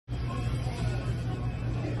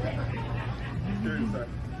curious, sir.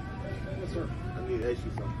 Yes, sir. I need to ask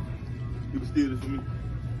you something. You can steal this for me?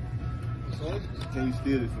 Sorry? Can you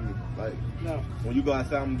steal this for me? Like, No. when you go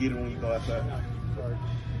outside, I'm gonna get it when you go outside. No. Sorry.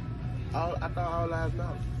 I thought all lives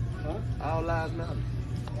matter. Huh? All lives matter.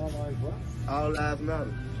 All right, what? All lives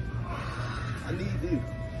matter. I need this.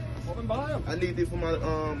 Well, then buy them. I need this for my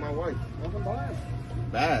wife. Well, then buy them.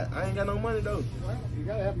 Bad. I ain't got no money though. Well, you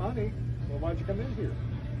gotta have money. Well, why'd you come in here?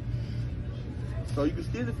 So you can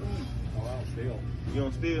steal it from me. Oh, I don't steal. You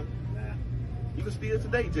don't steal? Nah. You can steal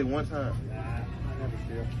today just one time. Nah, I never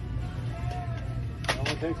steal. It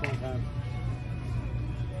only takes one time.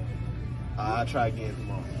 I'll try again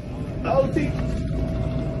tomorrow. Oh, teacher.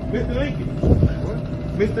 Mr. Lincoln. What?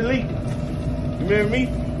 Mr. Lincoln. You remember me?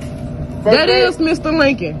 That is Mr.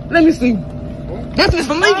 Lincoln. Let me see. What? That's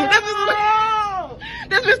Mr. Lincoln. That's Mr. Lincoln. Oh!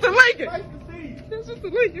 That's Mr. Lincoln. Nice to see you. That's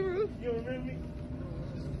Mr. Lincoln, bro. You don't remember me?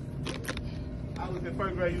 I was in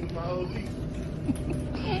first grade, you was my old teacher.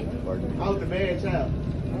 I was the bad child.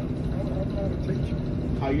 I'm not a teacher.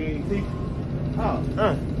 Oh, you ain't a teacher? Oh,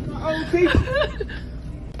 my old teacher.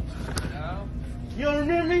 No. You don't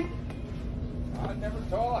remember me? I never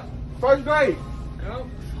taught. First grade. No.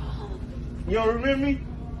 You don't remember me?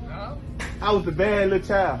 No. I was the bad little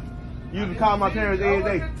child. You used to call my parents every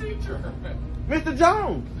day. Teacher. Mr.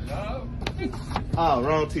 Jones. No. Oh,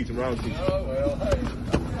 wrong teacher, wrong teacher. Oh, well, hey.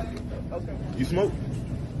 Okay. You smoke?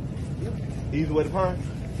 Easy way to pine?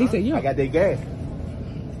 He said, yeah. I got that gas.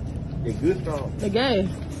 That good strong. The gas.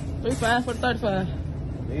 35 for the 35.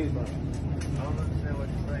 It is fine. I don't understand what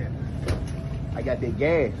you're saying. I got that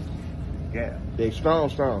gas. Yeah. That strong.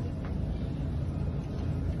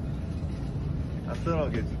 I still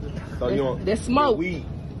don't get you. So you don't. That smoke. Weed.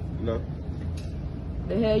 You know?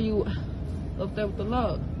 They had you up there with the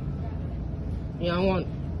log. You don't want it.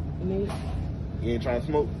 You need it? You ain't trying to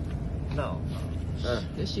smoke? No.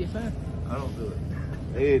 That shit fine. I don't do it.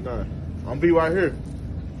 Everything. I'm gonna be right here.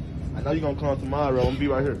 I know you're gonna come tomorrow. I'm gonna be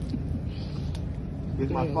right here. This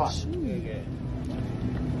is my spot. Okay.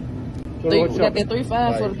 You got that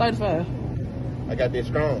 35 for the Right. 35. I got that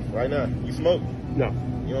strong right now. You smoke? No.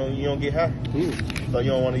 You don't get high? So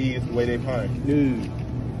you don't want to eat the way they pine?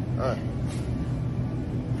 No. Alright.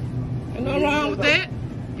 Ain't nothing wrong with that.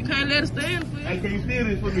 You can't let it stand for Hey, you. can you steal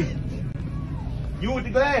this for me? You with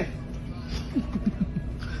the glass?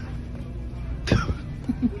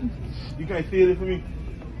 You can't steal it for me?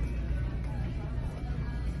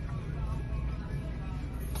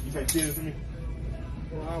 You can't steal it for me?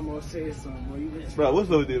 Well, I almost said something. Well, you Bro, what's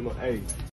up with this, man? Hey.